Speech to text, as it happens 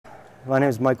My name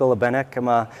is Michael Lebenek. I'm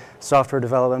a software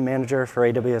development manager for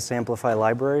AWS Amplify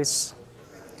Libraries.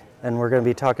 And we're going to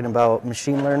be talking about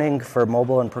machine learning for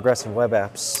mobile and progressive web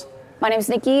apps. My name is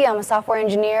Nikki. I'm a software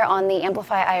engineer on the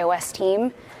Amplify iOS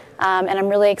team. And I'm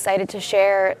really excited to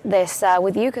share this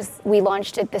with you because we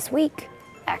launched it this week,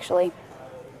 actually.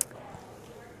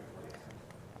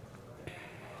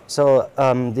 So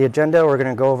the agenda, we're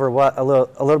going to go over a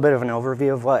little bit of an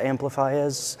overview of what Amplify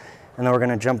is. And then we're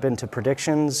going to jump into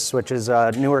predictions, which is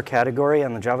a newer category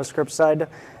on the JavaScript side.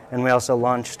 And we also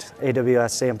launched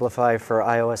AWS Amplify for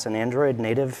iOS and Android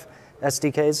native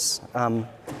SDKs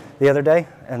the other day.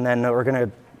 And then we're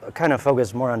going to kind of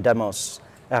focus more on demos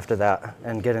after that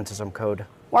and get into some code.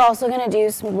 We're also going to do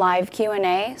some live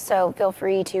Q&A, so feel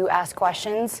free to ask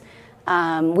questions.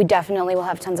 We definitely will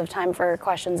have tons of time for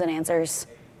questions and answers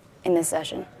in this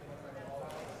session.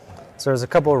 So there's a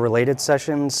couple of related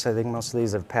sessions. I think most of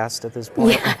these have passed at this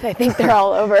point. Yeah, I think they're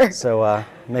all over. So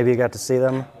maybe you got to see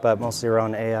them, but mostly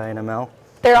around AI and ML.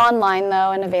 They're online,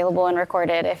 though, and available and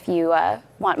recorded if you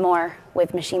want more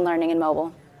with machine learning and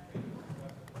mobile.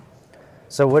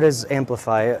 So what is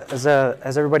Amplify? Has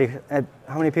everybody,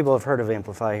 how many people have heard of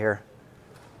Amplify here?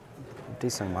 A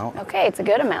decent amount. Okay, it's a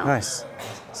good amount. Nice.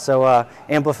 So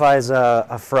Amplify is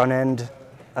a front-end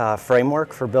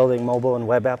framework for building mobile and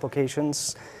web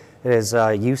applications. It is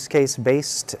use case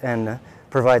based and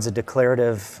provides a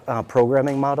declarative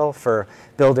programming model for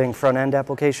building front-end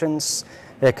applications.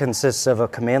 It consists of a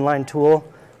command line tool.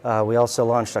 We also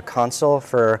launched a console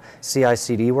for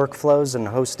CI/CD workflows and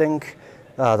hosting.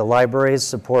 The libraries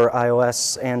support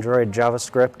iOS, Android,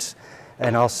 JavaScript,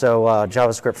 and also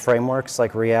JavaScript frameworks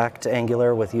like React,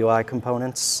 Angular with UI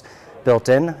components built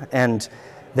in. And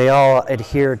they all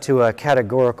adhere to a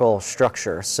categorical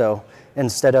structure. So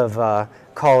instead of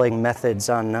calling methods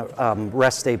on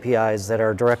REST APIs that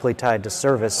are directly tied to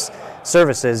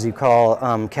services, you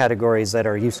call categories that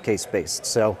are use case based.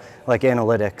 So like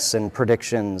analytics and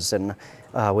predictions, and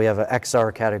we have an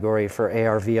XR category for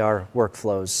AR, VR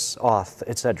workflows, auth,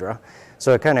 etc.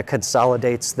 So it kind of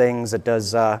consolidates things. It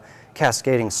does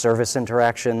cascading service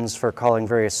interactions for calling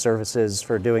various services,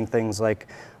 for doing things like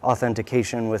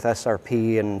authentication with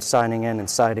SRP and signing in and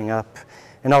signing up.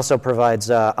 And also provides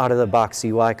out-of-the-box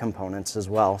UI components as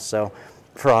well. So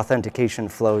for authentication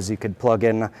flows, you could plug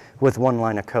in with one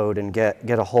line of code and get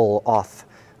a whole auth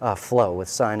flow with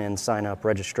sign-in, sign-up,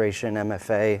 registration,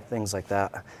 MFA, things like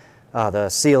that. The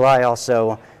CLI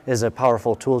also is a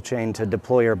powerful tool chain to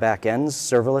deploy your backends,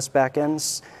 serverless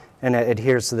backends, and it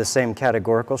adheres to the same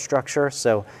categorical structure.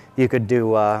 So you could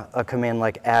do a command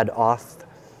like add auth,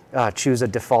 choose a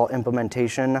default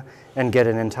implementation, and get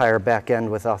an entire backend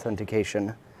with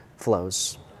authentication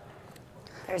flows.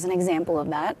 There's an example of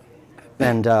that.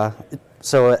 And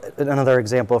so another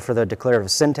example for the declarative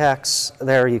syntax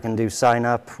there, you can do sign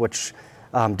up, which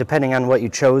depending on what you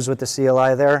chose with the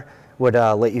CLI there, would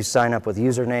let you sign up with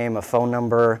username, a phone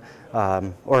number,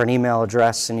 or an email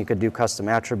address, and you could do custom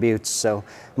attributes. So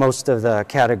most of the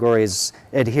categories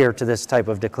adhere to this type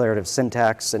of declarative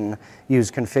syntax and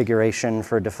use configuration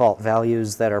for default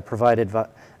values that are provided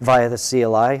via the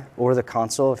CLI or the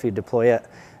console if you deploy it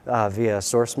via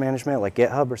source management like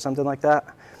GitHub or something like that.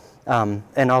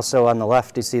 And also on the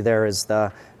left you see there is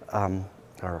the,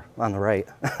 or on the right,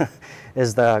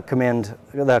 is the command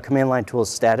line tool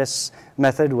status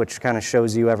method, which kind of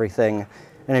shows you everything.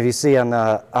 And if you see on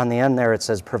the end there, it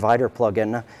says provider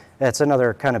plugin. That's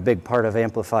another kind of big part of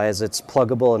Amplify is it's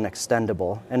pluggable and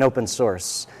extendable and open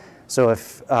source. So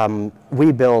if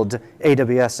we build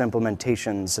AWS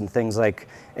implementations and things like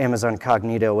Amazon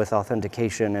Cognito with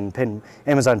authentication and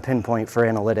Amazon Pinpoint for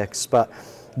analytics, but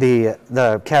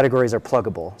the categories are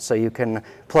pluggable. So you can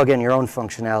plug in your own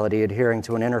functionality adhering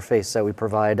to an interface that we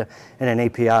provide in an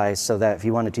API so that if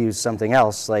you wanted to use something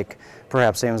else, like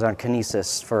perhaps Amazon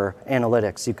Kinesis for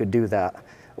analytics, you could do that.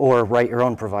 Or write your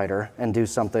own provider and do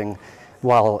something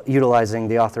while utilizing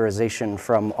the authorization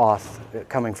from auth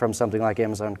coming from something like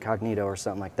Amazon Cognito or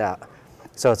something like that.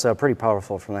 So it's pretty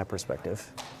powerful from that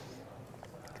perspective.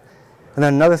 And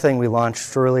then another thing we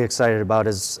launched, we're really excited about,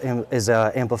 is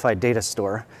Amplify Data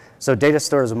Store. So Data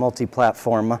Store is a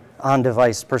multi-platform,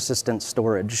 on-device persistent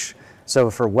storage.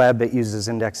 So for web, it uses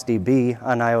IndexedDB.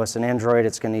 On iOS and Android,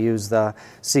 it's going to use the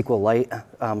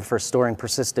SQLite for storing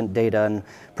persistent data and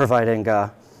providing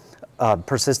a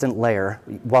persistent layer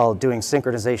while doing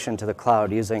synchronization to the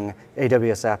cloud using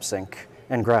AWS AppSync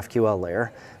and GraphQL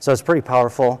layer. So it's pretty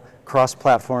powerful.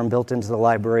 Cross-platform built into the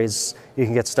libraries. You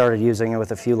can get started using it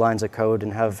with a few lines of code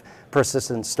and have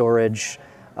persistent storage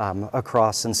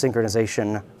across and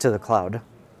synchronization to the cloud.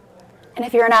 And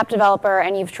if you're an app developer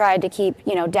and you've tried to keep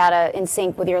data in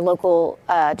sync with your local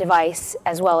device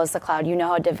as well as the cloud, you know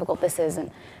how difficult this is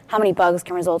and how many bugs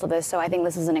can result of this. So I think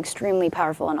this is an extremely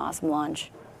powerful and awesome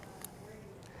launch.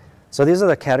 So these are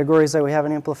the categories that we have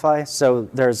in Amplify. So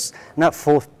there's not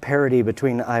full parity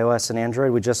between iOS and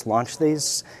Android. We just launched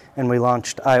these, and we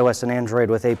launched iOS and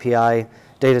Android with API,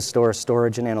 data store,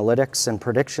 storage, and analytics, and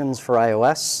predictions for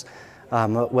iOS.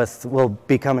 We'll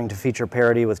be coming to feature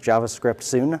parity with JavaScript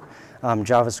soon.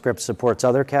 JavaScript supports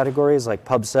other categories like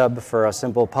PubSub for a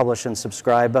simple publish and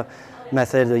subscribe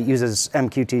method that uses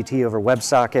MQTT over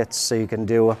WebSockets, so you can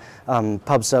do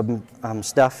PubSub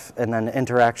stuff. And then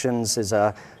interactions is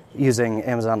using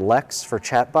Amazon Lex for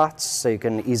chatbots, so you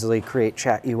can easily create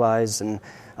chat UIs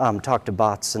and talk to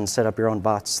bots and set up your own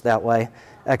bots that way.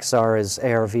 XR is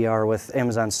AR/VR with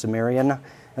Amazon Sumerian,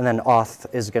 and then Auth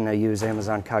is going to use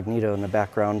Amazon Cognito in the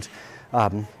background.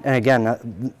 And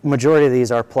again, majority of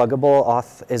these are pluggable.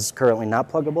 Auth is currently not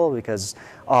pluggable because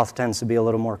Auth tends to be a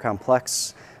little more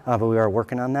complex, but we are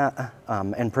working on that.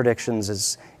 And predictions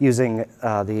is using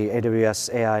the AWS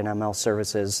AI and ML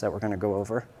services that we're going to go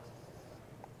over.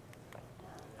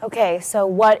 Okay, so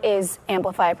what is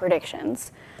Amplify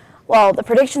Predictions? Well, the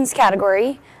predictions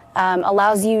category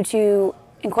allows you to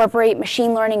incorporate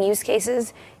machine learning use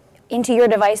cases into your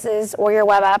devices or your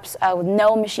web apps with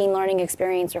no machine learning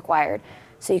experience required.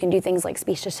 So you can do things like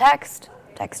speech to text,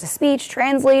 text to speech,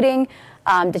 translating,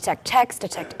 detect text,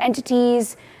 detect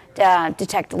entities,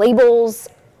 detect labels,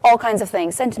 all kinds of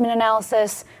things, sentiment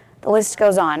analysis, the list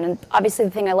goes on. And obviously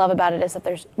the thing I love about it is that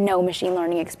there's no machine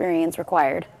learning experience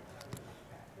required.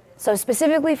 So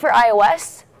specifically for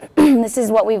iOS, this is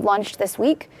what we've launched this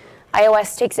week.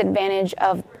 iOS takes advantage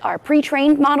of our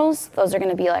pre-trained models. Those are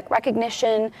going to be like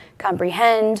recognition,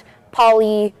 comprehend,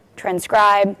 poly,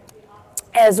 transcribe,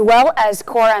 as well as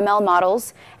core ML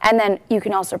models. And then you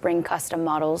can also bring custom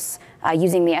models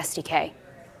using the SDK.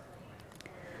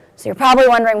 So you're probably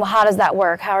wondering, well, how does that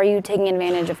work? How are you taking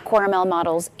advantage of Core ML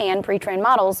models and pre-trained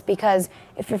models? Because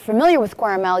if you're familiar with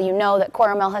Core ML, you know that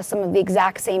Core ML has some of the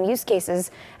exact same use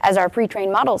cases as our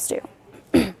pre-trained models do.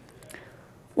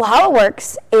 Well, how it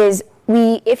works is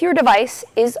if your device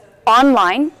is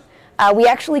online, we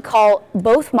actually call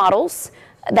both models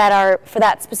that are for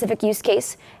that specific use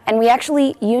case, and we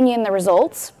actually union the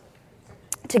results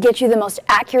to get you the most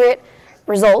accurate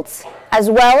results, as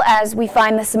well as we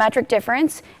find the symmetric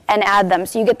difference and add them.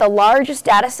 So you get the largest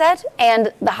data set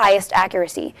and the highest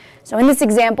accuracy. So in this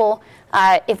example,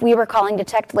 if we were calling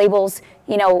detect labels,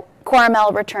 Core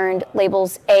ML returned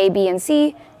labels A, B, and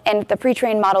C, and the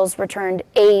pre-trained models returned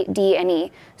A, D, and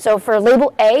E. So for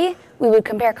label A, we would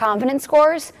compare confidence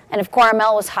scores, and if Core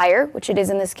ML was higher, which it is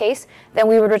in this case, then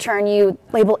we would return you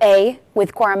label A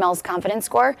with Core ML's confidence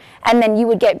score, and then you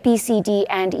would get B, C, D,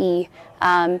 and E.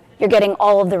 You're getting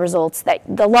all of the results,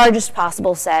 the largest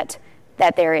possible set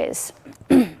that there is.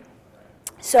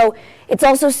 So it's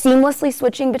also seamlessly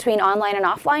switching between online and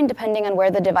offline depending on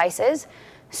where the device is.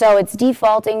 So it's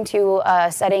defaulting to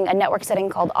a network setting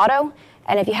called auto.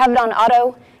 And if you have it on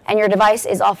auto and your device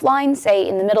is offline, say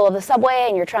in the middle of the subway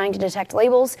and you're trying to detect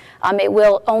labels, it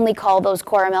will only call those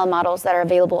Core ML models that are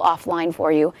available offline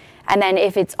for you. And then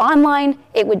if it's online,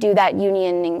 it would do that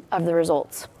unioning of the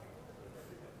results.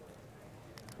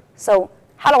 So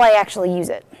how do I actually use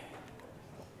it?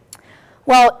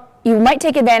 Well, you might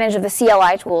take advantage of the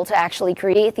CLI tool to actually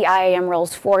create the IAM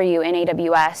roles for you in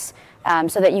AWS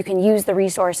so that you can use the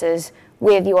resources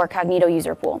with your Cognito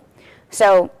user pool.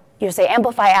 So you'll say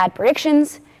Amplify Add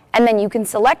Predictions, and then you can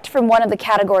select from one of the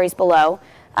categories below.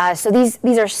 So these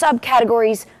are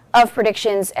subcategories of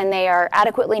predictions, and they are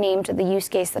adequately named to the use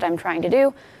case that I'm trying to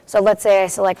do. So let's say I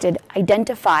selected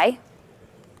Identify.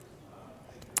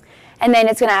 And then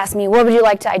it's going to ask me, what would you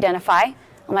like to identify?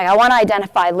 I'm like, I want to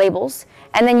identify labels.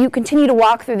 And then you continue to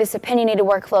walk through this opinionated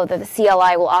workflow that the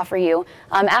CLI will offer you,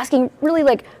 asking really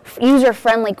like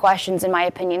user-friendly questions, in my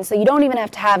opinion. So you don't even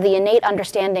have to have the innate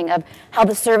understanding of how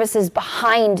the services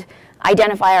behind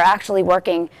Identify are actually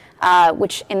working,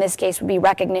 which in this case would be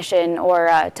recognition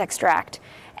or Textract.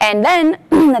 And then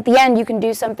at the end, you can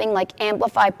do something like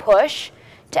Amplify Push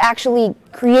to actually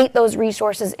create those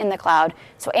resources in the cloud.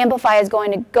 So Amplify is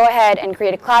going to go ahead and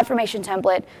create a CloudFormation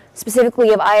template, specifically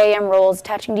of IAM roles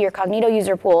attaching to your Cognito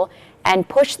user pool, and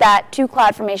push that to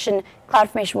CloudFormation.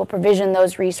 CloudFormation will provision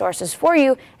those resources for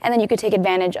you, and then you can take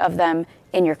advantage of them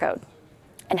in your code.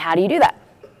 And how do you do that?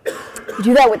 You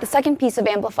do that with the second piece of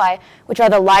Amplify, which are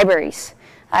the libraries.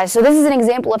 So this is an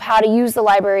example of how to use the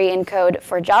library in code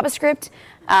for JavaScript.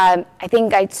 I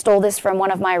think I stole this from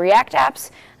one of my React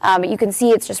apps. But you can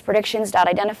see it's just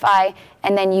predictions.identify,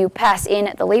 and then you pass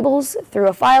in the labels through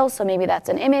a file, so maybe that's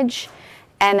an image.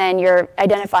 And then you're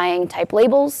identifying type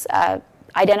labels.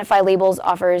 Identify labels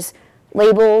offers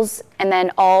labels and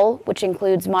then all, which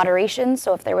includes moderation.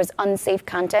 So if there was unsafe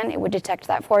content, it would detect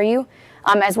that for you,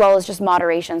 as well as just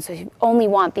moderation. So if you only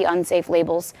want the unsafe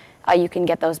labels, you can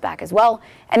get those back as well.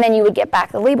 And then you would get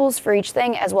back the labels for each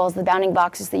thing, as well as the bounding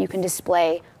boxes that you can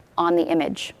display on the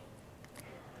image.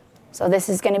 So this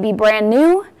is going to be brand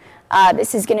new.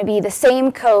 This is going to be the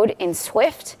same code in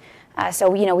Swift. So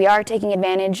we are taking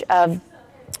advantage of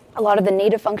a lot of the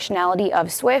native functionality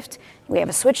of Swift. We have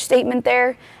a switch statement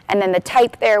there, and then the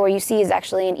type there where you see is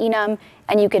actually an enum,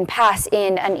 and you can pass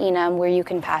in an enum where you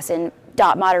can pass in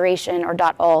dot moderation or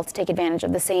dot all to take advantage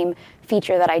of the same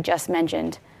feature that I just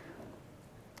mentioned.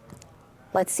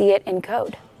 Let's see it in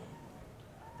code.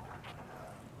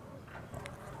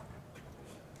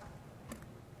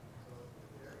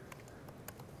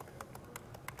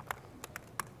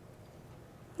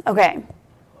 Okay,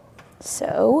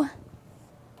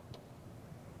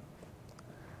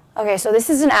 so this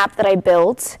is an app that I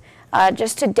built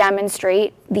just to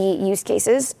demonstrate the use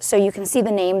cases. So you can see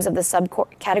the names of the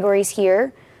subcategories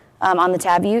here on the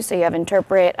tab view. So you have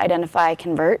interpret, identify,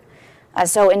 convert.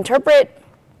 So interpret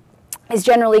is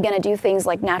generally going to do things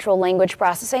like natural language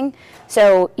processing.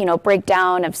 So,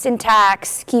 breakdown of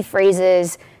syntax, key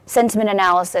phrases, sentiment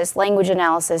analysis, language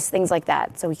analysis, things like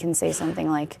that. So we can say something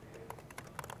like,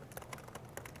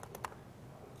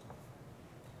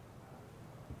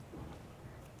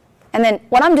 and then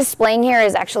what I'm displaying here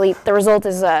is actually, the result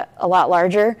is a lot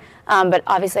larger, but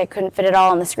obviously I couldn't fit it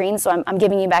all on the screen, so I'm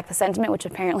giving you back the sentiment, which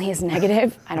apparently is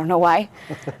negative. I don't know why.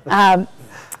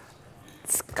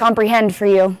 It's comprehend for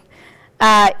you.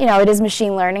 It is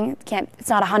machine learning. It's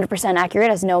not 100%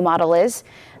 accurate, as no model is.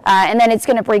 And then it's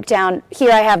going to break down,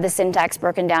 here I have the syntax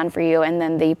broken down for you, and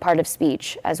then the part of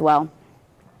speech as well.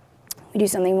 We do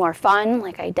something more fun,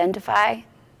 like identify.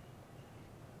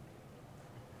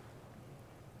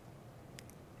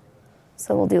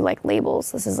 So we'll do like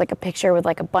labels. This is like a picture with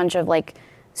like a bunch of like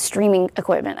streaming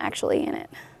equipment actually in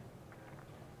it.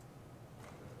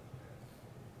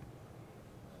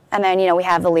 And then, we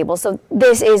have the labels. So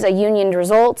this is a unioned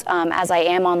result. As I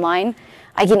am online,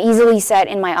 I can easily set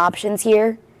in my options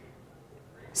here.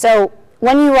 So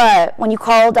when you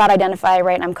call .identify,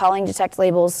 right, I'm calling detect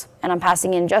labels, and I'm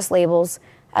passing in just labels.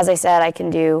 As I said, I can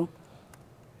do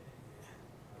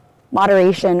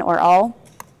moderation or all.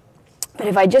 But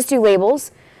if I just do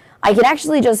labels, I can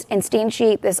actually just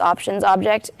instantiate this options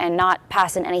object and not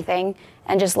pass in anything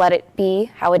and just let it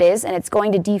be how it is. And it's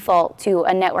going to default to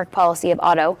a network policy of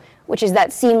auto, which is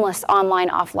that seamless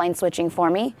online-offline switching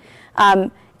for me.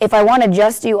 If I want to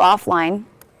just do offline,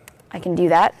 I can do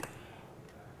that.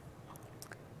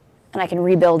 And I can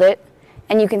rebuild it.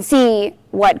 And you can see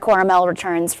what CoreML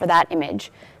returns for that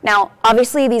image. Now,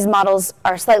 obviously, these models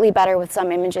are slightly better with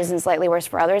some images and slightly worse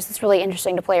for others. It's really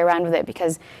interesting to play around with it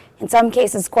because in some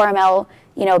cases, CoreML,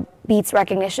 beats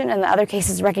recognition, and in other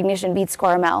cases, recognition beats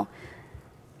CoreML.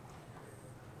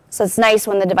 So it's nice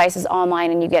when the device is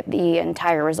online and you get the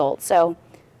entire result. So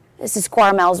this is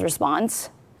CoreML's response,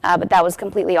 but that was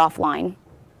completely offline.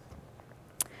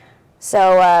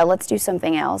 So let's do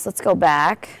something else. Let's go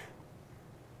back.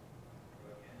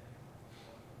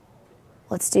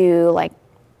 Let's do like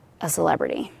a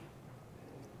celebrity.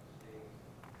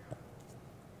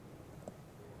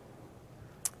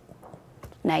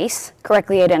 Nice,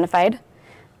 correctly identified.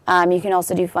 You can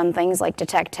also do fun things like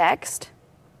detect text.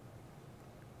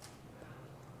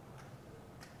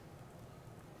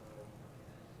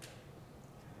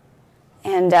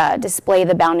 And display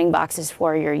the bounding boxes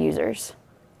for your users.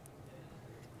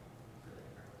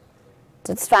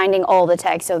 So it's finding all the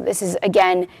text. So this is,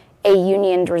 again, a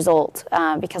unioned result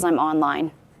because I'm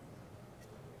online.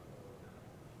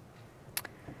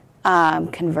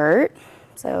 Convert.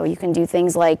 So you can do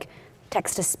things like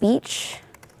text-to-speech.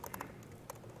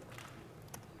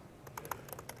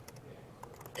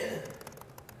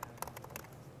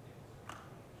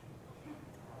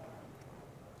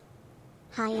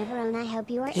 Hi everyone, I hope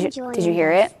you are enjoying. Did you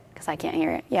hear it? Because I can't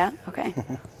hear it. Yeah? Okay.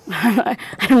 I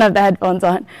don't have the headphones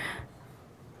on.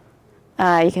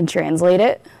 You can translate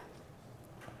it.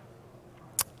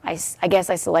 I guess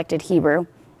I selected Hebrew.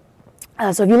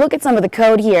 So if you look at some of the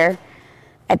code here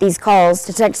at these calls,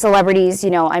 detect celebrities,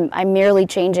 I'm merely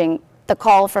changing the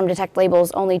call from detect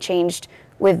labels only changed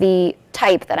with the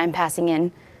type that I'm passing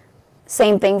in.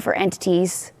 Same thing for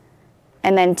entities.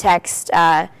 And then text.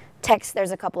 Text, there's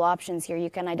a couple options here.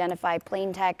 You can identify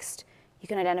plain text. You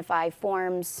can identify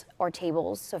forms or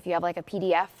tables. So if you have like a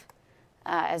PDF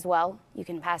as well, you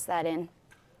can pass that in.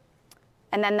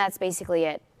 And then that's basically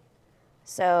it.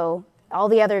 So all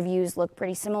the other views look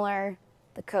pretty similar.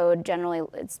 the code generally,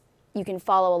 you can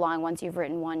follow along. Once you've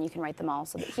written one, you can write them all.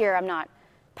 So that here I'm not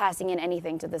passing in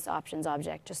anything to this options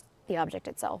object, just the object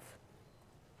itself.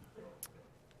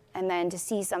 And then to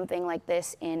see something like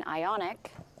this in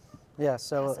Ionic, Yeah,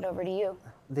 so pass it over to you.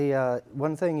 the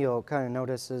one thing you'll kind of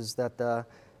notice is that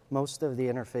most of the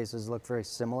interfaces look very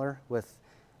similar with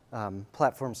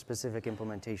platform-specific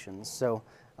implementations. So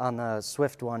on the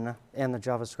Swift one and the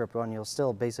JavaScript one, you'll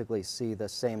still basically see the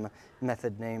same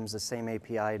method names, the same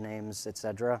API names,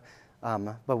 etc.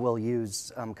 But we'll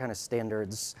use kind of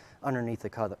standards underneath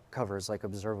the covers, like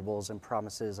observables and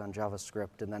promises on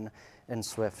JavaScript, and then in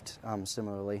Swift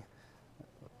similarly.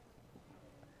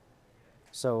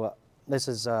 So this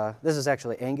is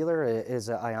actually Angular. It is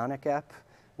an Ionic app,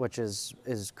 which is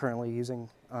currently using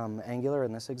Angular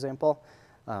in this example.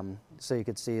 So you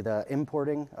could see the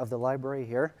importing of the library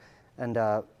here. And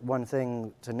one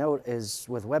thing to note is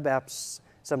with web apps,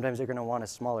 sometimes you're going to want a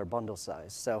smaller bundle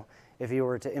size. So if you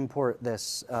were to import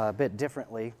this a bit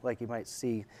differently, like you might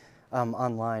see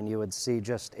online, you would see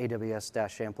just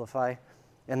AWS-Amplify.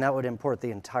 And that would import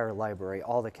the entire library,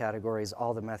 all the categories,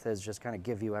 all the methods, just kind of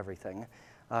give you everything.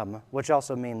 Which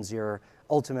also means your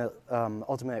ultimate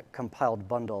compiled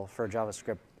bundle for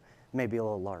JavaScript may be a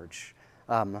little large.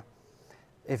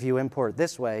 If you import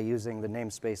this way using the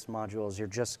namespace modules, you're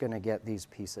just going to get these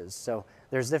pieces. So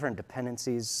there's different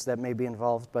dependencies that may be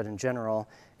involved, but in general,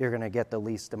 you're going to get the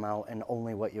least amount and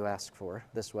only what you ask for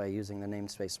this way using the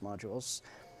namespace modules.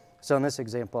 So in this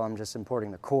example, I'm just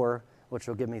importing the core, which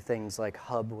will give me things like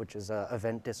Hub, which is an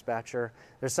event dispatcher.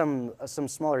 There's some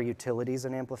smaller utilities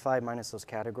in Amplify, minus those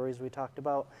categories we talked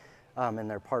about, and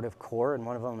they're part of core, and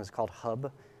one of them is called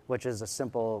Hub, which is a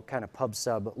simple kind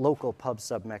of local pub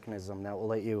sub mechanism that will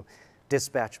let you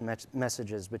dispatch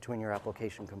messages between your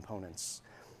application components.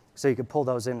 So you could pull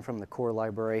those in from the core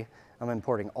library. I'm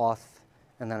importing auth,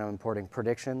 and then I'm importing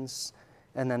predictions.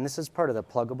 And then this is part of the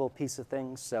pluggable piece of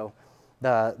things. So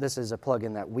this is a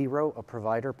plugin that we wrote, a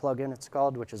provider plugin it's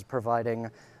called, which is providing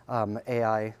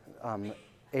AI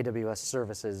AWS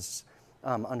services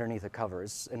underneath the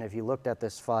covers. And if you looked at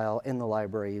this file in the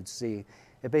library, you'd see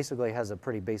it basically has a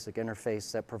pretty basic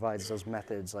interface that provides those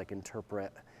methods like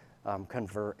interpret,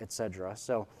 convert, etc.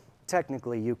 So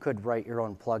technically, you could write your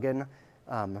own plugin,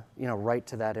 right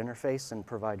to that interface and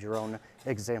provide your own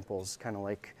examples, kind of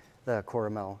like the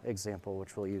CoreML example,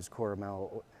 which will use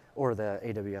CoreML or the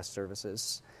AWS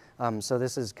services. So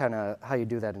this is kind of how you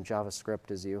do that in JavaScript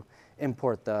is you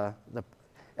import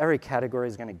every category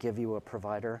is going to give you a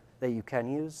provider that you can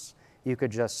use. You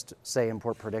could just say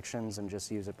import predictions and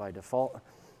just use it by default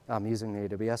using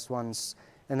the AWS ones.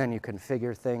 And then you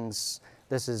configure things.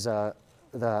 This is the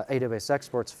AWS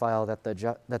exports file that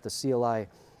the CLI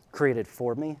created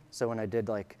for me. So when I did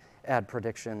add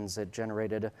predictions, it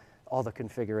generated all the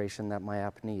configuration that my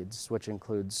app needs, which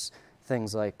includes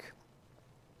things like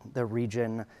the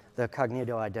region, the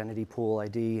Cognito identity pool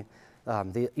ID,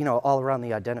 all around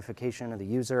the identification of the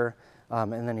user.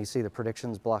 And then you see the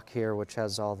predictions block here, which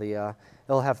has all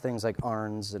it'll have things like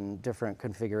ARNs and different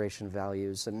configuration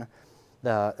values. And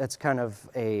it's kind of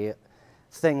a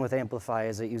thing with Amplify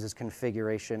is it uses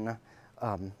configuration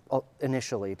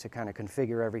initially to kind of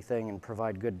configure everything and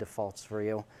provide good defaults for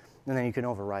you. And then you can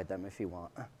override them if you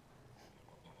want.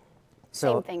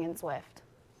 Same thing in Swift.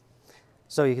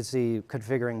 So you can see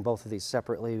configuring both of these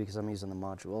separately because I'm using the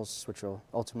modules, which will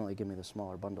ultimately give me the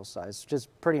smaller bundle size, which is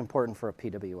pretty important for a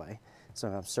PWA. So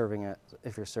I'm serving it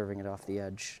if you're serving it off the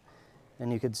edge.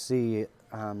 And you could see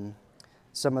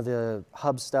some of the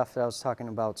hub stuff that I was talking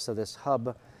about. So this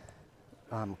hub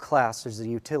class, there's a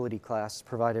utility class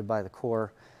provided by the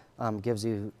core, gives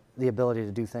you the ability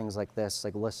to do things like this,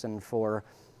 like listen for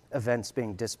events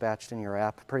being dispatched in your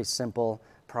app. Pretty simple,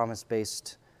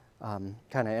 promise-based kind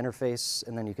of interface,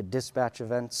 and then you could dispatch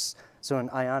events. So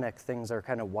in Ionic, things are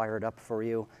kind of wired up for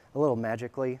you a little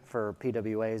magically for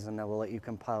PWAs, and that will let you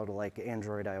compile to like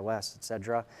Android, iOS,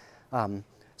 etc.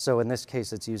 So in this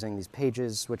case, it's using these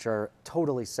pages, which are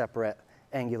totally separate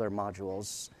Angular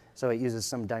modules. So it uses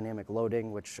some dynamic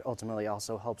loading, which ultimately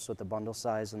also helps with the bundle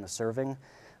size and the serving.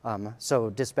 So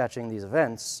dispatching these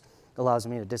events allows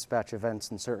me to dispatch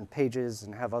events in certain pages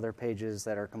and have other pages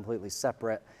that are completely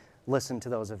separate, listen to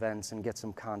those events and get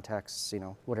some context,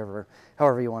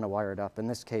 however you want to wire it up. In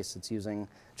this case, it's using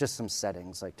just some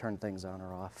settings, like turn things on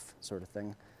or off sort of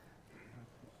thing.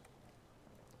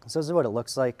 So this is what it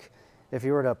looks like. If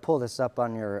you were to pull this up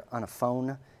on a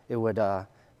phone, it would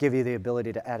give you the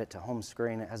ability to add it to home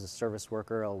screen. It has a service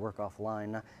worker. It'll work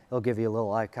offline. It'll give you a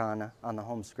little icon on the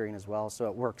home screen as well, so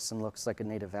it works and looks like a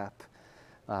native app.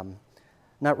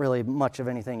 not really much of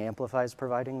anything Amplify is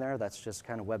providing there. That's just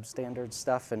kind of web standard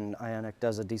stuff, and Ionic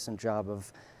does a decent job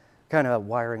of kind of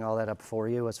wiring all that up for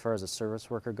you as far as a service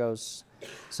worker goes.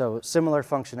 So similar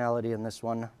functionality in this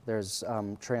one. There's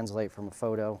translate from a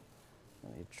photo.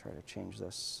 Let me try to change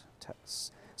this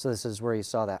text. So this is where you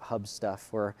saw that hub stuff,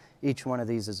 where each one of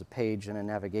these is a page and a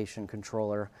navigation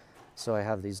controller. So I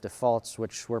have these defaults,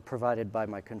 which were provided by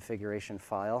my configuration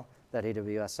file, that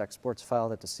AWS exports file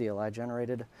that the CLI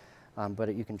generated.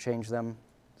 But you can change them.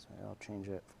 So I'll change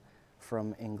it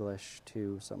from English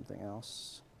to something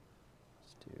else.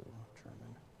 Let's do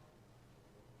German.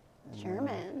 And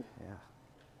German. yeah.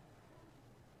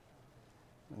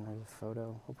 And there's a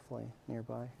photo, hopefully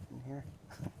nearby in here.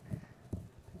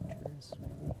 Pictures,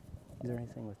 maybe. Is there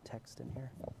anything with text in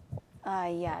here?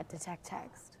 Yeah, detect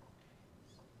text.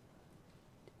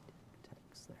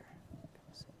 Text there.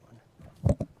 Same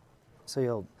one. So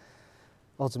you'll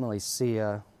ultimately see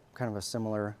kind of a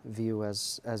similar view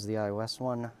as the iOS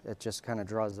one. It just kind of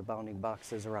draws the bounding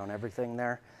boxes around everything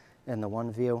there in the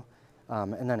one view.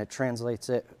 And then it translates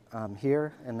it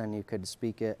here, and then you could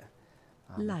speak it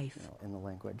in the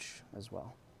language as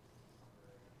well.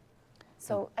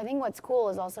 So I think what's cool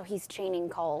is also he's chaining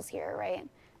calls here, right?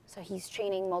 So he's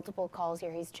chaining multiple calls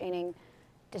here. He's chaining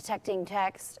detecting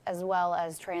text as well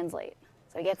as translate.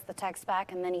 So he gets the text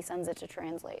back and then he sends it to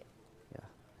translate.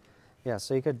 Yeah,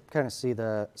 so you could kind of see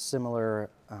the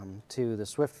similar to the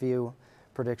Swift view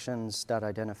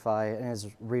predictions.identify, and it is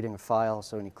reading a file,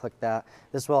 so when you click that,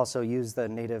 this will also use the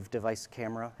native device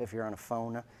camera if you're on a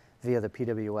phone via the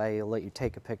PWA. It'll let you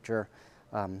take a picture.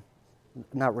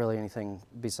 Not really anything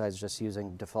besides just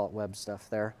using default web stuff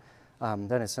there.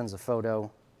 Then it sends a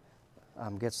photo,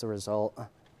 gets the result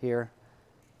here.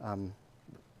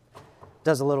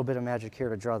 Does a little bit of magic here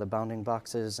to draw the bounding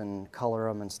boxes and color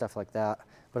them and stuff like that,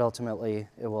 but ultimately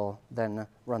it will then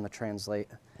run the translate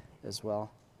as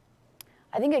well.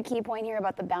 I think a key point here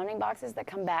about the bounding boxes that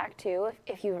come back too,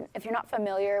 if you're not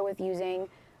familiar with using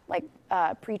like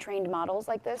pre-trained models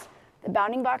like this, the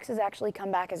bounding boxes actually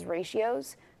come back as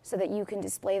ratios so that you can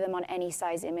display them on any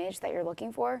size image that you're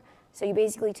looking for. So you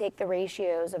basically take the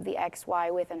ratios of the X,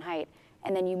 Y, width, and height,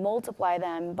 and then you multiply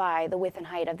them by the width and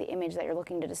height of the image that you're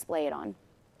looking to display it on.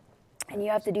 And you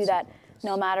have to do that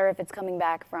no matter if it's coming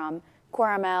back from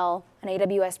CoreML, an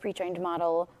AWS pre-trained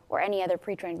model, or any other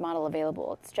pre-trained model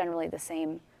available. It's generally the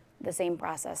same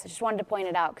process. I just wanted to point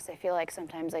it out because I feel like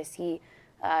sometimes I see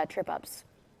trip-ups.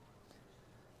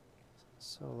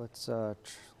 So let's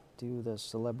do the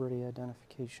celebrity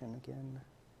identification again.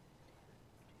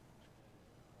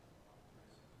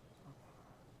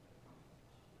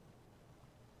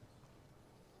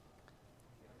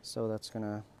 So that's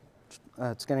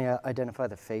it's gonna identify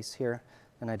the face here,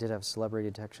 and I did have celebrity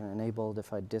detection enabled.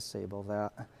 If I disable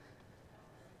that,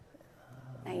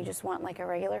 Now you just want like a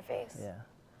regular face. yeah,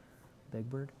 Big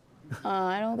Bird.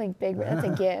 I don't think big. That's a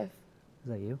GIF.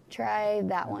 Is that you? Try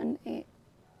that one.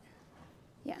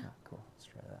 Yeah. Oh, cool. Let's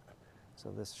try that.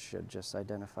 So this should just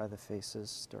identify the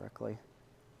faces directly.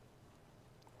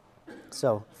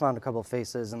 So found a couple of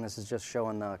faces, and this is just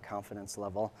showing the confidence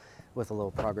level with a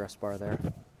little progress bar there.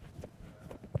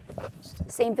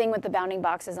 Same thing with the bounding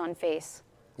boxes on face.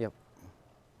 Yep.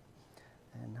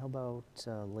 And how about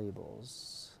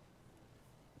labels?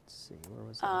 Let's see, where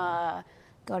was that?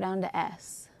 Go down to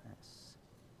S. S.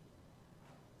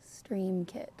 Stream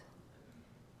kit.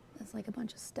 That's like a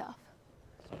bunch of stuff.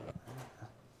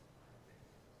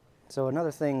 So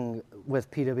another thing with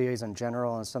PWAs in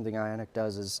general, and something Ionic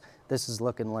does, is this is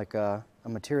looking like a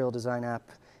material design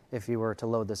app. If you were to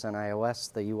load this on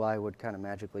iOS, the UI would kind of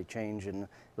magically change and it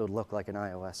would look like an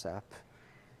iOS app.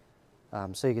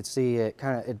 So you could see it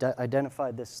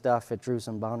identified this stuff, it drew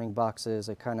some bounding boxes,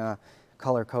 it kind of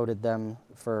color-coded them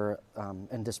for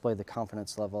and displayed the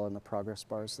confidence level in the progress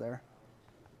bars there.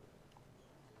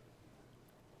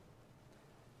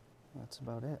 That's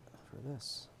about it for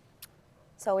this.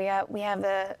 So we have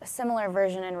a similar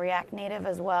version in React Native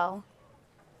as well.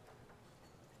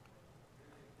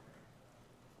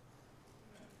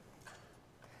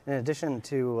 In addition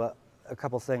to a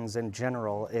couple things in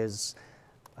general is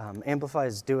Amplify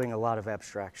is doing a lot of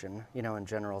abstraction, in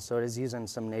general. So it is using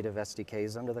some native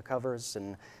SDKs under the covers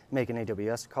and making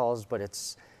AWS calls, but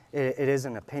it is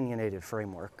an opinionated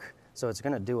framework. So it's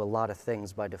going to do a lot of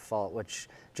things by default, which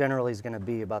generally is going to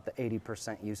be about the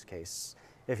 80% use case.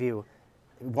 If you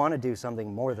want to do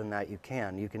something more than that, you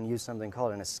can. You can use something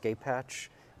called an escape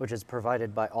hatch, which is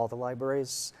provided by all the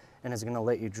libraries, and is going to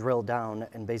let you drill down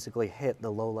and basically hit the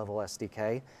low-level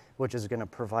SDK, which is going to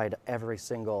provide every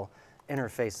single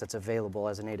interface that's available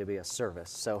as an AWS service.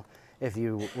 So if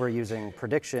you were using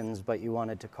predictions, but you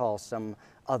wanted to call some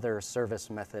other service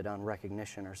method on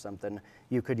recognition or something,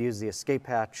 you could use the escape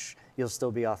hatch. You'll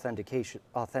still be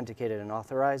authenticated and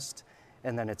authorized,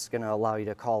 and then it's going to allow you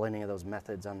to call any of those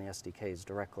methods on the SDKs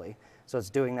directly. So it's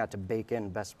doing that to bake in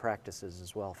best practices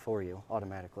as well for you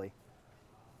automatically.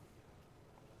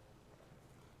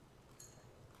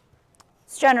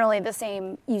 It's generally the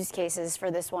same use cases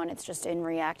for this one. It's just in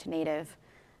React Native.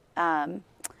 And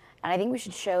I think we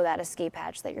should show that escape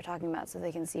hatch that you're talking about so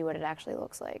they can see what it actually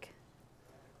looks like.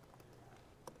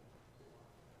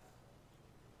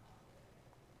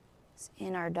 It's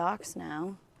in our docs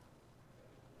now.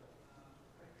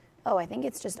 Oh, I think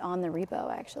it's just on the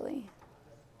repo, actually.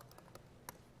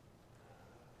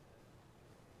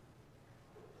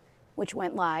 Which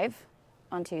went live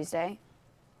on Tuesday.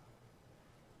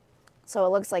 So it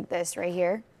looks like this right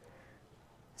here.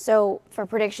 So for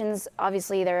predictions,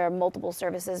 obviously there are multiple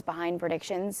services behind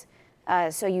predictions.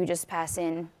 So you just pass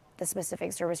in the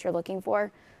specific service you're looking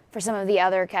for. For some of the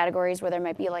other categories where there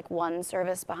might be like one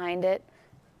service behind it,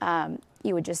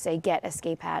 you would just say get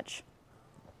escape hatch.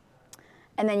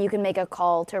 And then you can make a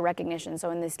call to recognition. So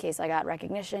in this case, I got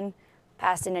recognition,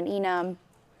 passed in an enum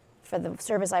for the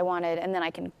service I wanted, and then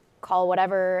I can call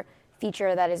whatever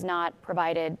feature that is not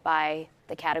provided by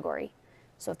the category.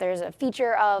 So if there's a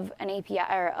feature of an API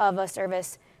or of a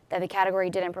service that the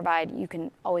category didn't provide, you can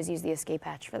always use the escape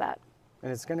hatch for that.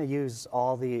 And it's going to use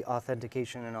all the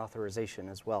authentication and authorization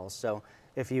as well. So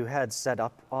if you had set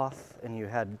up auth and you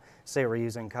had, say we're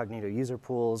using Cognito user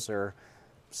pools or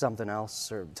something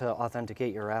else or to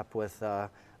authenticate your app with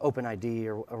OpenID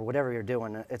or whatever you're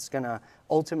doing, it's going to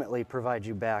ultimately provide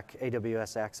you back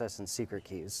AWS access and secret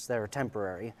keys that are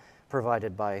temporary,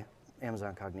 provided by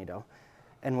Amazon Cognito.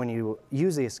 And when you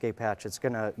use the escape hatch, it's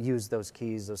going to use those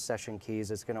keys, those session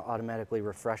keys. It's going to automatically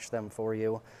refresh them for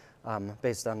you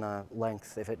based on the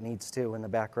length if it needs to in the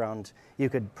background. You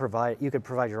could provide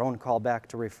your own callback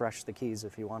to refresh the keys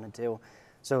if you wanted to.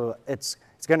 So it's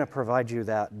going to provide you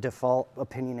that default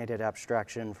opinionated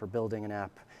abstraction for building an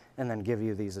app and then give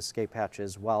you these escape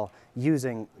hatches while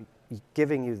giving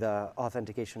you the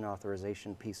authentication and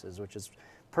authorization pieces, which is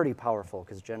pretty powerful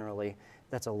because generally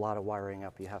that's a lot of wiring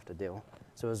up you have to do.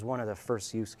 So it was one of the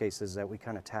first use cases that we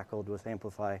kind of tackled with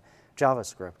Amplify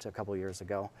JavaScript a couple years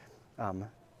ago.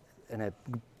 And it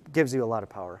gives you a lot of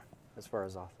power as far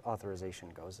as authorization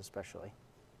goes, especially.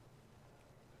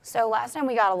 So last time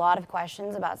we got a lot of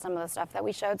questions about some of the stuff that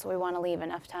we showed, so we want to leave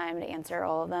enough time to answer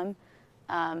all of them.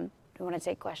 Do we want to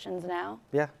take questions now?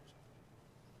 Yeah.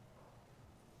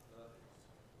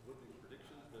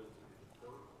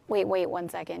 Wait 1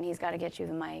 second. He's got to get you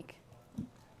the mic.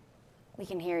 We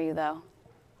can hear you, though.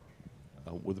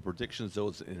 With the predictions, though,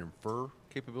 it's an infer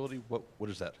capability. What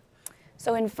is that?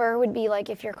 So infer would be like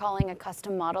if you're calling a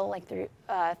custom model like through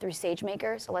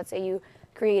SageMaker. So let's say you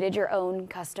created your own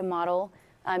custom model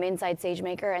inside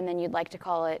SageMaker, and then you'd like to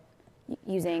call it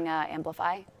using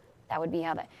Amplify. That would be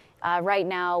how that. Right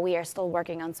now, we are still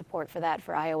working on support for that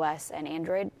for iOS and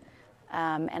Android.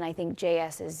 And I think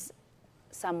JS is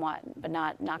somewhat, but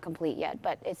not complete yet.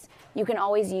 But you can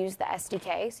always use the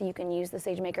SDK. So you can use the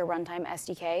SageMaker Runtime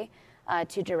SDK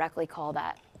to directly call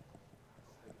that.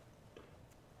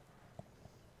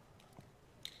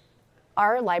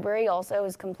 Our library also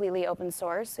is completely open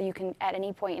source, so you can, at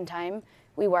any point in time,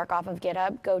 we work off of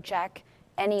GitHub, go check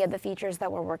any of the features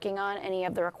that we're working on, any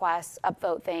of the requests,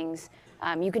 upvote things.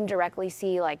 You can directly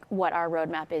see like what our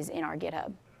roadmap is in our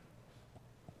GitHub.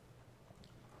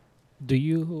 Do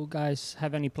you guys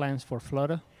have any plans for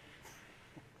Flutter?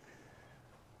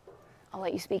 I'll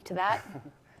let you speak to that.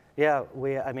 Yeah,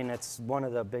 I mean, it's one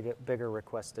of the bigger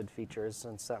requested features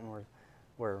and something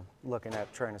we're looking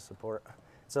at trying to support.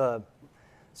 So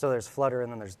there's Flutter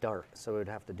and then there's Dart. So we'd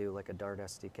have to do like a Dart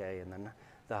SDK and then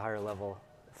the higher level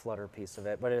Flutter piece of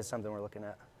it. But it is something we're looking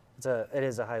at. It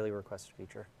is a highly requested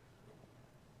feature.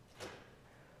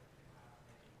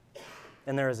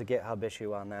 And there is a GitHub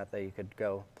issue on that you could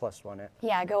go +1 it.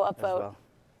 Yeah, go upvote. Well.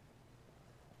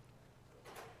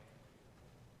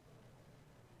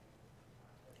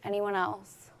 Anyone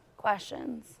else?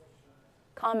 Questions?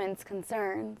 Comments?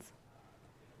 Concerns?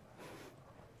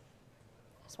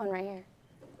 There's one right here.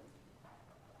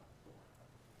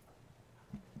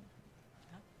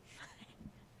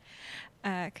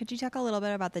 Could you talk a little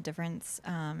bit about the difference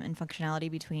in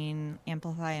functionality between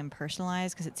Amplify and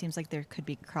Personalize? Because it seems like there could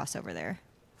be crossover there.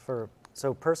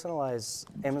 So Personalize,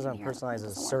 Amazon Personalize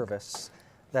is a service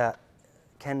that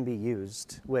can be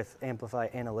used with Amplify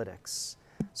Analytics.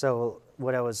 So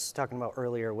what I was talking about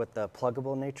earlier with the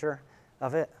pluggable nature,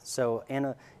 of it. So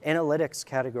analytics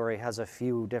category has a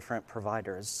few different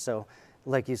providers. So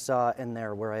like you saw in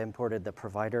there where I imported the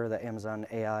provider, the Amazon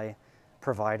AI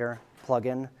provider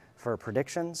plugin for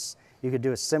predictions, you could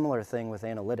do a similar thing with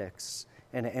analytics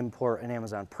and import an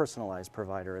Amazon personalized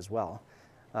provider as well.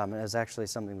 And it's actually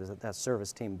something that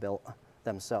service team built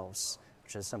themselves,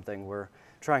 which is something we're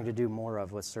trying to do more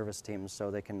of with service teams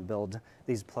so they can build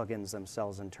these plugins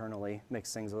themselves internally,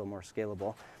 makes things a little more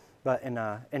scalable. But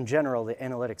in general, the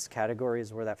analytics category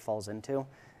is where that falls into,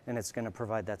 and it's going to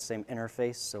provide that same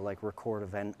interface, so like record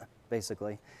event,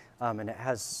 basically. And it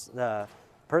has the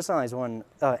personalized one.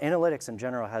 Analytics in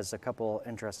general has a couple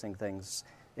interesting things.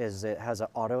 It has an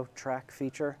auto track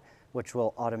feature, which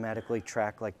will automatically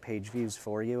track like page views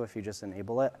for you if you just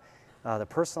enable it. The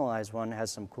personalized one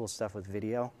has some cool stuff with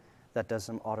video that does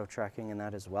some auto tracking in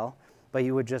that as well. But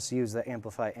you would just use the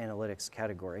Amplify Analytics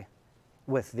category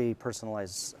with the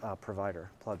personalized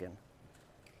provider plugin.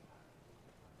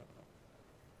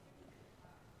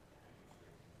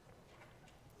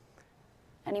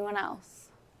 Anyone else?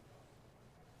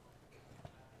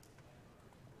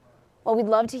 Well, we'd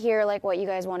love to hear like what you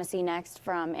guys want to see next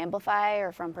from Amplify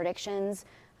or from Predictions.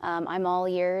 I'm all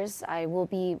ears. I will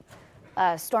be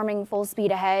storming full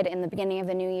speed ahead in the beginning of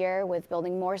the new year with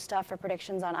building more stuff for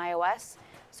Predictions on iOS.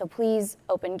 So please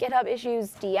open GitHub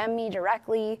issues, DM me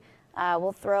directly.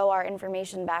 We'll throw our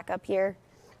information back up here.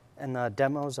 And the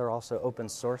demos are also open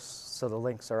source, so the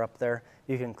links are up there.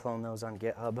 You can clone those on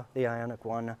GitHub, the Ionic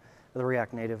one, the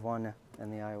React Native one,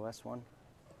 and the iOS one.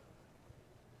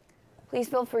 Please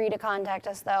feel free to contact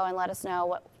us, though, and let us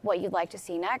know what you'd like to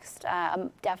see next. I'm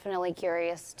definitely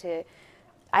curious to,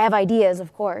 I have ideas,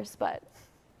 of course, but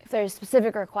if there's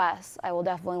specific requests, I will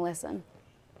definitely listen.